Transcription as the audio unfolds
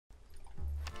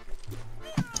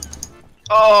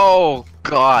Oh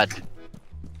God! Did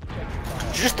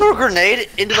you just throw a grenade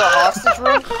into the hostage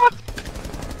room?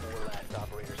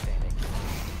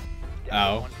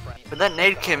 Ow. When that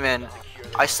nade came in,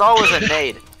 I saw it was a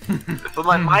nade, but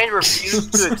my mind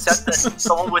refused to accept that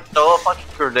someone would throw a fucking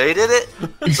grenade in it.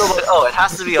 So I'm like, oh, it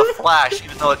has to be a flash,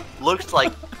 even though it looks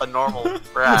like a normal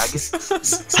frag.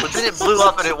 But then it blew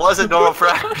up and it was a normal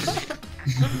frag.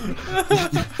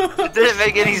 It didn't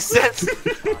make any sense.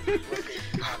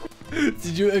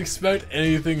 Did you expect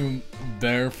anything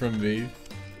there from me?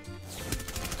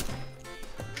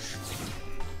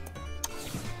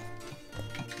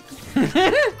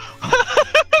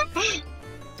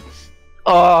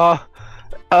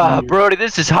 Brody,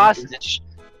 this is hostage.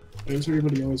 Why does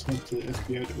everybody always want the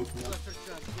FBI to open up?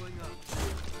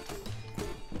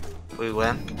 We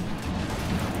win?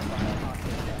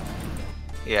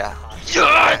 Yeah.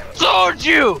 I told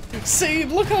you! See,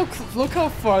 look how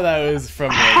far that is from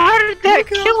me. How did that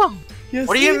kill him? Yes,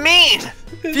 What do you mean?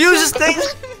 Fuses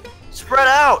things spread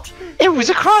out. It was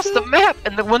across the map,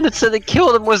 and the one that said they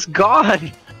killed him was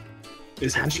gone.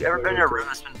 Have you ever been in a room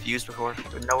that's been fused before?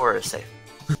 Nowhere is safe.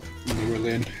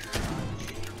 Neverland.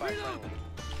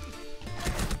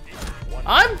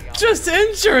 I'm just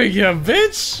injuring you,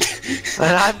 bitch!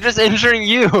 And I'm just injuring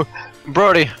you.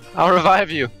 Brody, I'll revive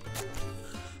you.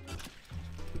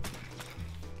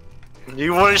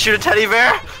 You want to shoot a teddy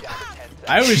bear?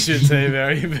 I would shoot teddy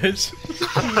bear, you bitch.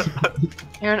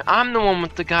 Aaron, I'm the one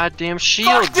with the goddamn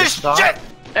shield. Fuck this shit!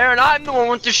 Aaron, I'm the one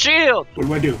with the shield. What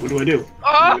do I do? What do I do?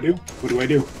 Ah! What do I do? What do I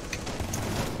do?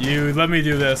 You let me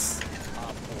do this.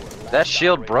 That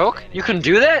shield broke? You couldn't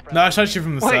do that? No, I shot you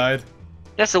from the Wait. side.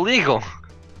 That's illegal.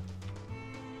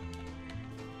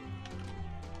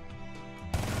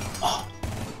 Oh,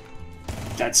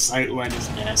 that sight line is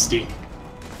nasty.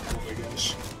 Oh my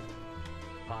gosh.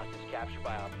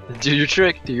 Do your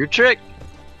trick. Do your trick.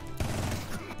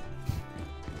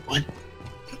 What?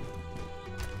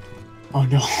 Oh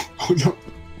no. Oh no.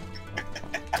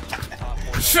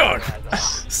 Sure.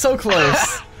 So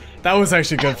close. That was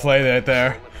actually good play right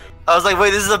there. I was like, wait,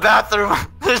 this is a bathroom.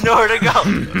 There's nowhere to go.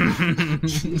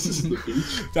 This is the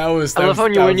beach. That was. I love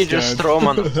when you was just good. throw them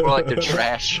on the floor like they're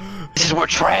trash. This is where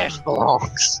trash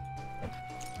belongs.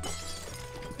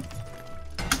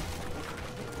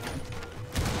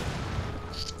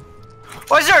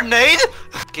 Why is there a nade?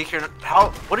 How?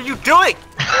 What are you doing?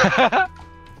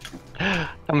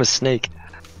 I'm a snake.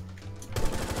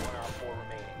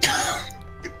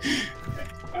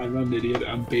 I'm an idiot.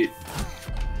 I'm bait.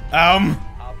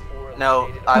 No,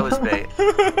 I was bait.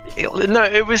 No,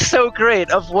 it was so great.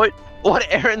 Of what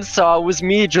Aaron saw was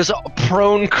me just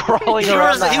prone crawling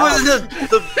around. He was in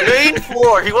the main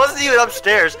floor. He wasn't even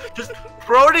upstairs. Just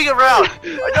proning around.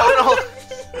 I don't know.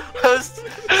 I was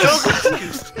so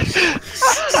confused.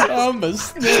 I'm a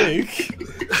snake.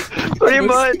 Pretty I'm a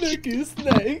much. Sneaky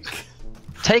snake.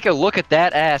 Take a look at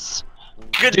that ass.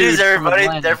 Good Dude, news, everybody.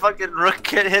 from Their fucking rook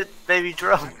can hit baby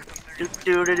drum. Do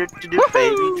do do do do do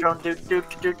baby drum. Do do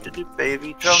do do do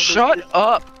baby drum. Shut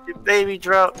up. Do, baby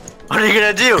drum. What are you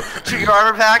gonna do? Shoot your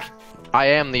armor pack? I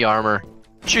am the armor.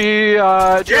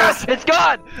 Yes! It's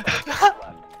gone!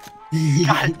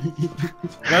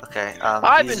 Okay,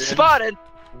 I've been spotted!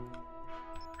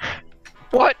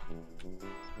 What?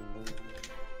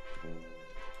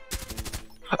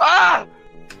 Ah!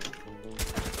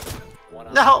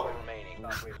 No!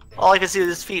 All I can see is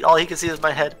his feet. All he can see is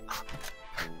my head.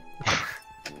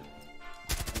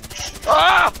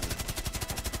 Ah!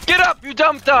 Get up, you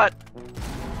dumb thought!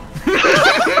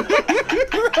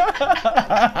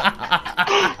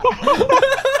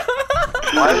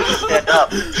 Why would you stand up?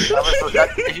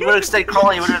 If you would have stayed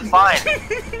crawling, you would have been fine.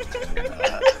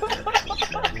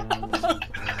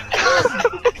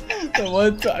 The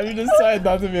one time you decided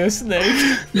not to be a snake.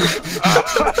 This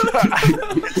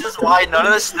is why none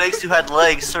of the snakes who had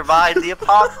legs survived the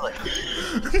apocalypse.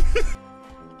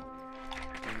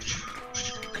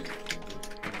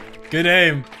 Good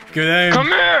aim. Good aim. Come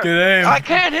here! Good aim. I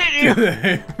can't hit you! Good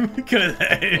aim. Good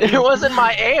aim. It wasn't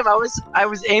my aim, I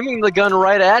was aiming the gun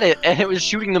right at it, and it was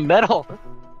shooting the metal.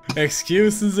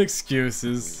 Excuses,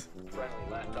 excuses.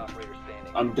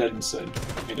 I'm dead inside.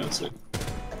 Hey, don't say.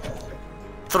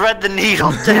 Thread the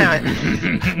needle, damn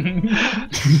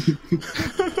it!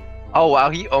 Oh wow,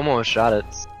 he almost shot it.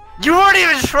 You weren't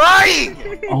even trying!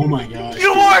 Oh my gosh.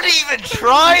 You weren't even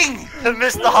trying to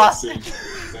miss the hostage!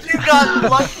 You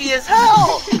got lucky as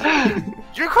hell!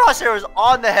 Your crosshair was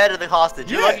on the head of the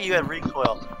hostage. You're lucky you had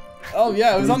recoil. Oh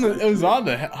yeah, it was on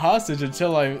the hostage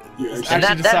until I Yeah, actually And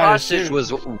that decided hostage to shoot.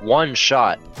 was one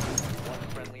shot. One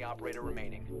friendly operator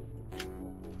remaining.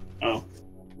 Oh.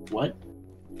 What?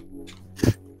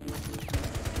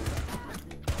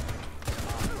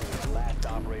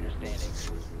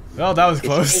 Well, that was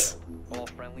close. All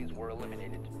friendlies were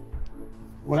eliminated.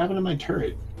 What happened to my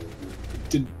turret?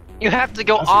 Did You have to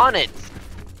go on it.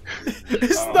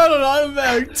 It's not an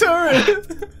automatic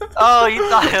turret. Oh, you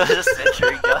thought it was a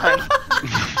sentry gun.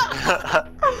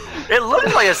 It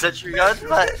looked like a sentry gun,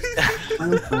 but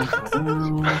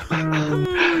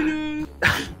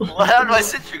what happened to my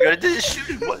sentry gun? It didn't shoot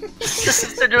him. What? Just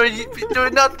sits there doing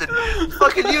nothing.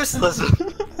 Fucking useless.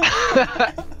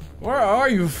 Where are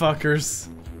you fuckers?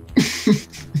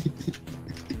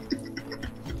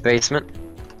 Basement.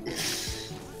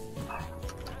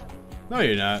 No,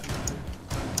 you're not.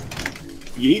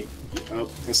 yeet? Oh,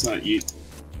 that's not yeet.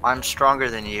 I'm stronger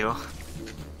than you.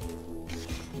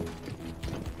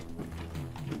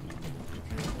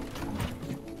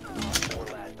 Four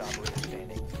last operator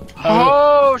standing.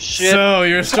 Oh shit! So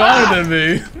you're stronger than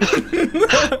me.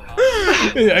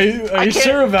 Are you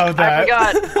sure about that?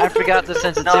 I forgot the No,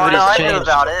 sensitivity's I changed. knew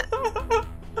about it.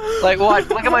 Like what?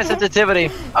 Look at my sensitivity.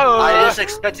 Oh. I just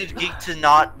expected Geek to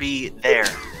not be there.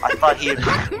 I thought he,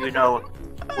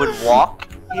 would walk.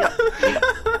 Yeah.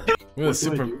 We're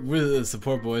the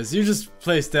support boys. You just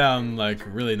place down like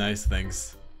really nice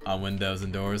things on windows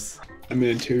and doors. I'm an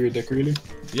interior decorator.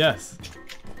 Yes.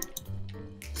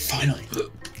 Finally.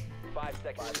 5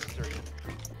 seconds insertion.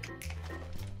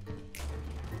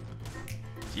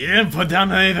 You didn't put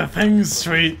down any of the things,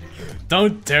 Shweet.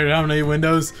 Don't tear down any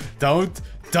windows. Don't,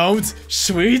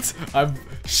 Shweet.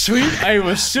 Shweet, I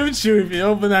will shoot you if you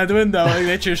open that window and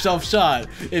get yourself shot.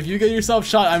 If you get yourself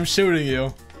shot, I'm shooting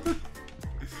you.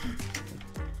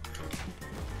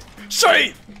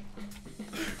 Shweet!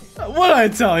 What'd I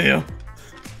tell you?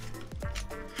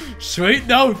 Shweet,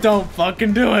 no, don't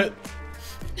fucking do it.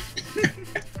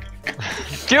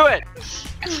 Do it!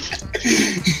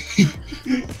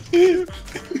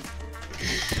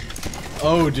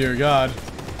 Oh dear God.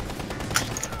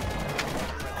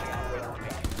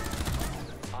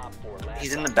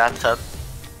 He's in the bathtub.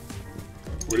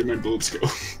 Where did my bullets go?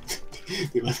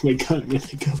 They left my gun. Where'd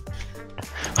they go?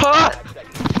 Ha!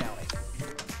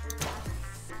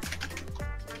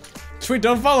 Shweet,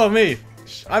 don't follow me.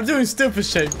 I'm doing stupid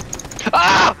shit.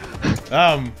 Ah!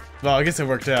 Well, I guess it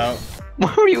worked out.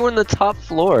 Why were you on the top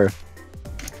floor?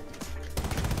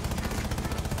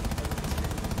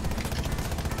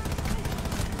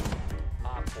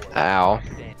 Ow.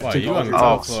 Why, you on the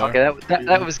top floor? Okay,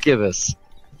 that was Gibus.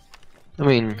 I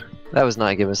mean, that was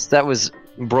not Gibus. That was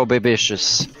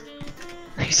Brobabicious.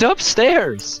 He's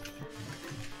upstairs!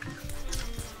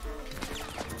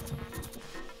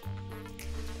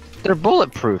 They're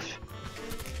bulletproof.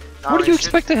 What do you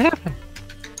expect to happen?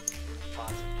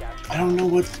 I don't know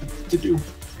what to do.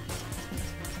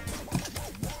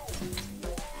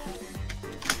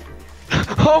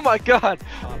 Oh my god!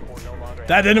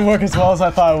 That didn't work as well as I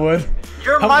thought it would.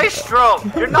 You're Maestro!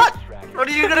 You're not. What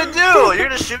are you gonna do? You're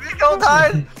gonna shoot me a couple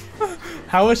times?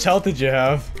 How much health did you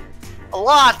have?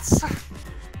 Lots!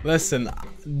 Listen,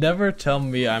 never tell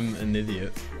me I'm an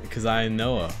idiot, because I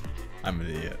know I'm an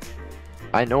idiot.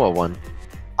 I know a one.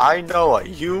 I know a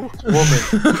you woman.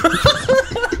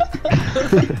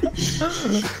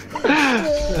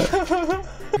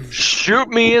 Shoot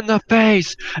me in the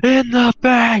face! In the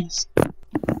face!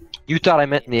 You thought I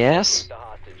meant in the ass? The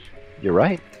hostage. You're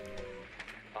right.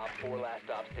 Op 4 last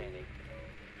stop standing.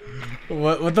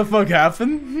 What the fuck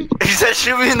happened? He said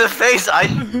shoot me in the face. I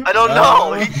don't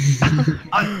know.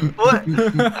 What?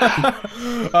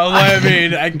 Oh, I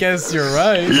mean, I guess you're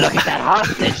right. Look at that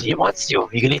hostage! He wants you!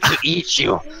 He's going to eat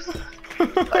you!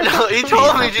 I know, he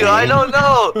told me to. I don't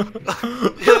know.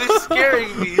 He's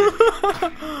scaring me.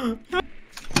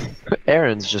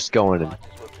 Aaron's just going in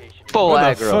full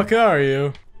Where the aggro. fuck are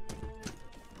you?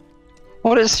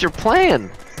 What is your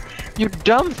plan? You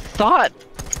dumb thought!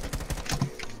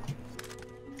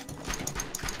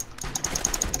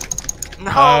 No,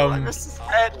 I Um, missed his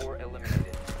head. 4 eliminated.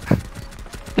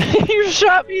 You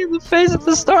shot me in the face at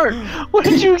the start! What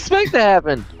did you expect to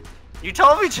happen? You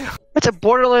told me to. That's a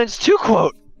Borderlands 2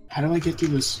 quote! How do I get through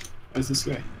this? Where's this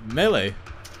guy? Melee.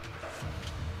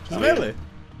 Oh, Melee. yeah.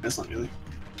 That's not melee.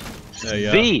 There you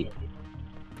go. V!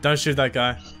 Don't shoot that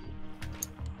guy.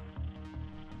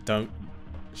 Don't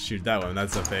shoot that one.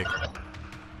 That's a fake.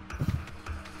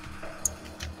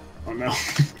 Oh no.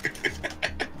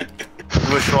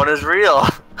 Which one is real?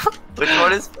 Which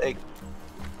one is fake?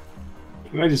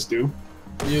 What did I just do?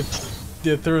 You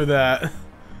through that.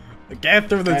 Get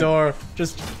through the door.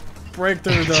 Just break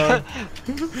through the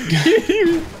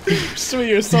door. Sweet,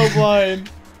 you're so blind.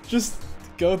 Just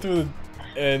go through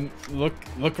and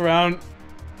look around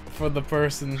for the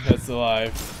person that's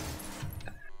alive.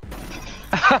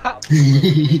 Op 4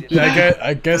 eliminated.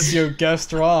 I guess you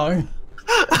guessed wrong.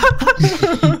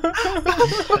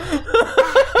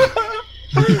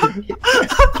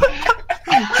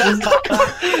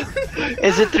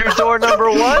 Is it through door number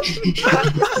 1?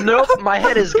 Nope, my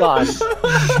head is gone.